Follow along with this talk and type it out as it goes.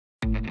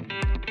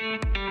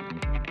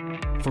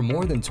For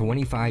more than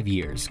 25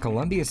 years,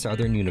 Columbia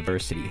Southern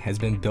University has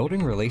been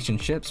building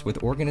relationships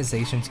with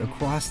organizations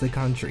across the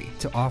country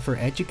to offer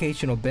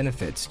educational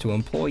benefits to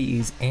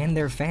employees and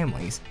their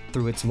families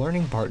through its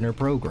Learning Partner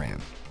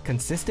program.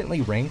 Consistently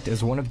ranked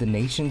as one of the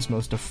nation's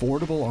most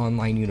affordable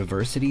online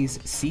universities,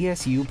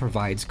 CSU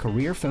provides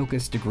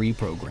career-focused degree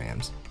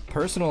programs,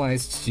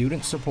 personalized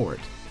student support,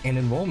 and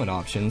enrollment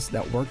options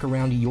that work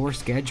around your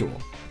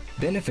schedule.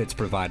 Benefits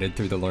provided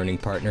through the Learning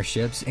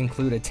Partnerships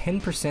include a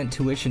 10%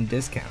 tuition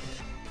discount,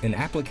 an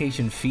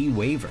application fee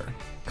waiver,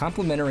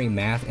 complimentary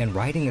math and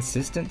writing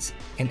assistance,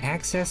 and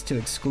access to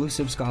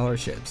exclusive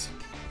scholarships.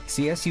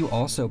 CSU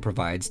also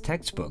provides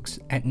textbooks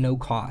at no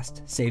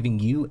cost,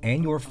 saving you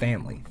and your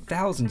family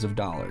thousands of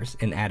dollars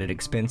in added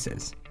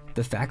expenses.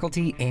 The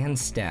faculty and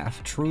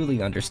staff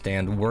truly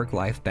understand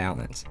work-life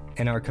balance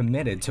and are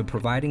committed to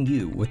providing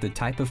you with the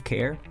type of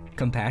care,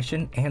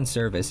 compassion, and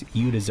service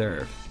you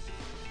deserve.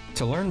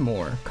 To learn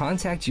more,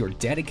 contact your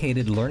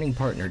dedicated Learning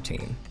Partner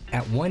team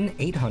at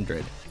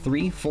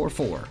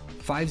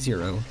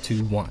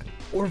 1-800-344-5021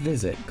 or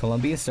visit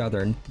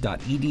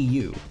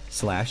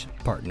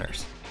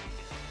columbiasouthern.edu/partners.